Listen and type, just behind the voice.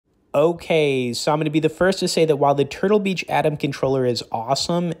Okay, so I'm going to be the first to say that while the Turtle Beach Atom controller is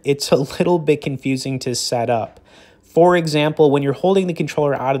awesome, it's a little bit confusing to set up. For example, when you're holding the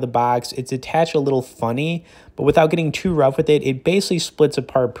controller out of the box, it's attached a little funny, but without getting too rough with it, it basically splits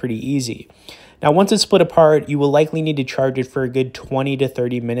apart pretty easy. Now, once it's split apart, you will likely need to charge it for a good 20 to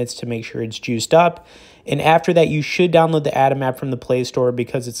 30 minutes to make sure it's juiced up. And after that, you should download the Atom app from the Play Store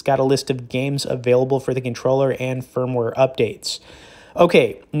because it's got a list of games available for the controller and firmware updates.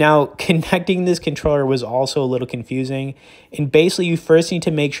 Okay, now connecting this controller was also a little confusing. And basically, you first need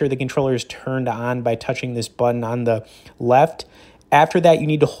to make sure the controller is turned on by touching this button on the left. After that, you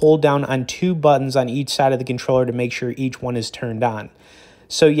need to hold down on two buttons on each side of the controller to make sure each one is turned on.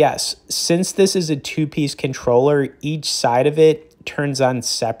 So yes, since this is a two-piece controller, each side of it turns on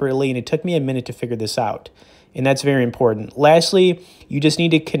separately, and it took me a minute to figure this out. And that's very important. Lastly, you just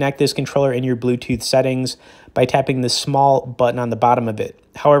need to connect this controller in your Bluetooth settings by tapping the small button on the bottom of it.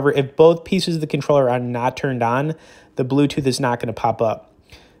 However, if both pieces of the controller are not turned on, the Bluetooth is not going to pop up.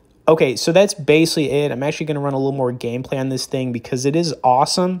 Okay, so that's basically it. I'm actually going to run a little more gameplay on this thing because it is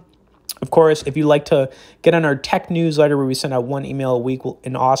awesome. Of course, if you'd like to get on our tech newsletter where we send out one email a week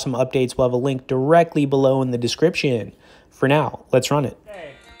and awesome updates, we'll have a link directly below in the description. For now, let's run it.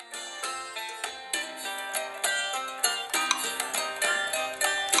 Hey.